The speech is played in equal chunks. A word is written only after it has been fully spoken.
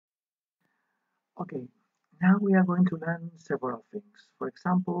Okay, now we are going to learn several things. For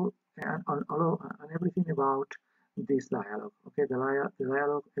example, and everything about this dialogue. Okay, the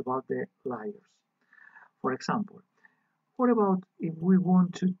dialogue about the layers. For example, what about if we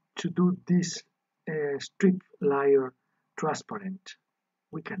want to do this strip layer transparent?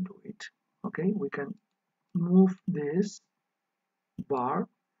 We can do it. Okay, we can move this bar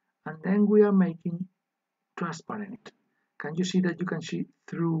and then we are making transparent. Can you see that you can see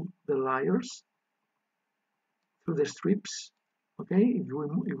through the layers, through the strips? Okay,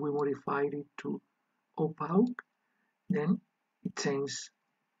 if we modified it to opaque, then it changes.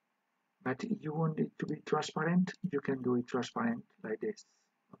 But if you want it to be transparent, you can do it transparent like this.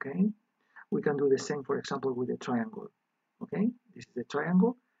 Okay, we can do the same, for example, with the triangle. Okay, this is the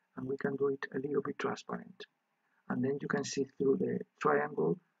triangle, and we can do it a little bit transparent, and then you can see through the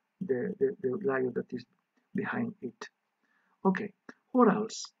triangle the layer that is behind it. Okay, what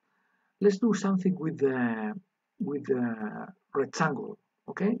else? Let's do something with the rectangle.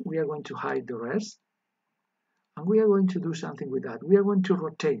 Okay, we are going to hide the rest, and we are going to do something with that. We are going to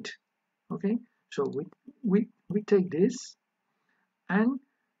rotate. Okay, so we take this, and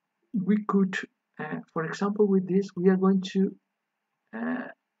we could, for example, with this, we are going to uh,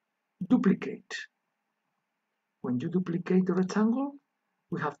 duplicate. When you duplicate the rectangle,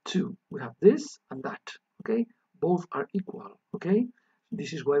 we have two. We have this and that. Okay, both are equal. Okay,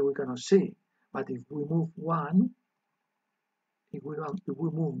 this is why we cannot see. But if we move one, if we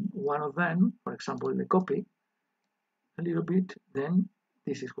move one of them, for example, the copy a little bit, then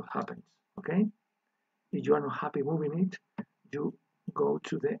this is what happens. Okay, if you are not happy moving it, you go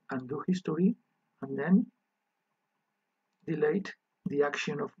to the undo history and then delete the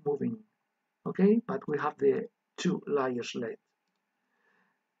action of moving. Okay, but we have the two layers left.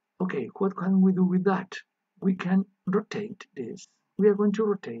 Okay, what can we do with that? We can rotate this. We are going to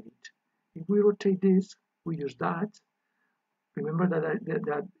rotate it. If we rotate this, we use that. Remember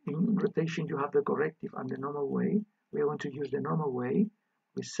that in rotation you have the corrective and the normal way. We are going to use the normal way.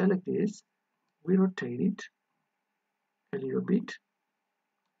 We select this, we rotate it a little bit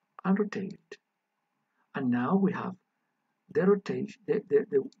and rotate it. And now we have the rotation,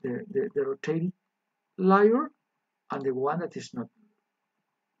 the rotated layer and the one that is not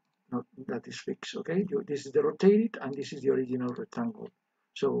that is fixed. Okay, this is the rotated and this is the original rectangle.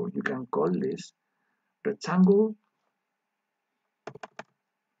 So you can call this rectangle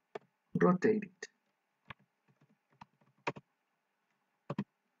rotated.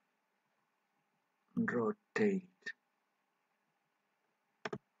 Rotate.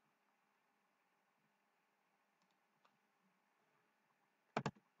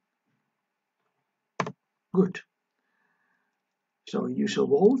 Good. So you show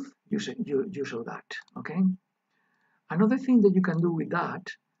both, you show that. Okay. Another thing that you can do with that,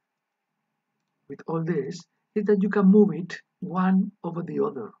 with all this, is that you can move it one over the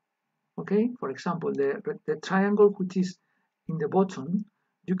other. Okay. For example, the triangle which is in the bottom,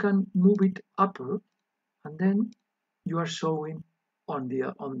 you can move it upper, and then you are showing on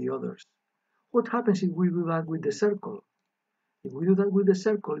the others. What happens if we do that with the circle? If we do that with the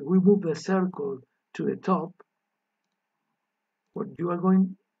circle, if we move the circle to the top, what you are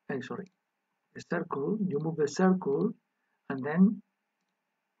going, sorry, the circle, you move the circle, and then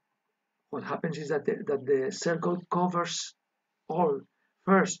what happens is that the circle covers all.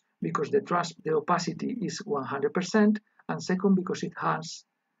 First, because the opacity is 100%, and second, because it has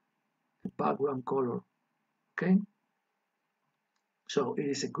a background color. Okay, so it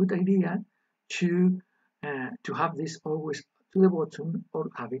is a good idea to have this always to the bottom or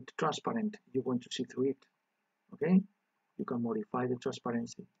have it transparent. You want to see through it. Okay, you can modify the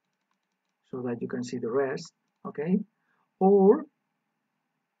transparency so that you can see the rest. Okay, or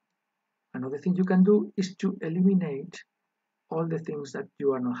another thing you can do is to eliminate all the things that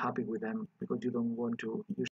you are not happy with them because you don't want to use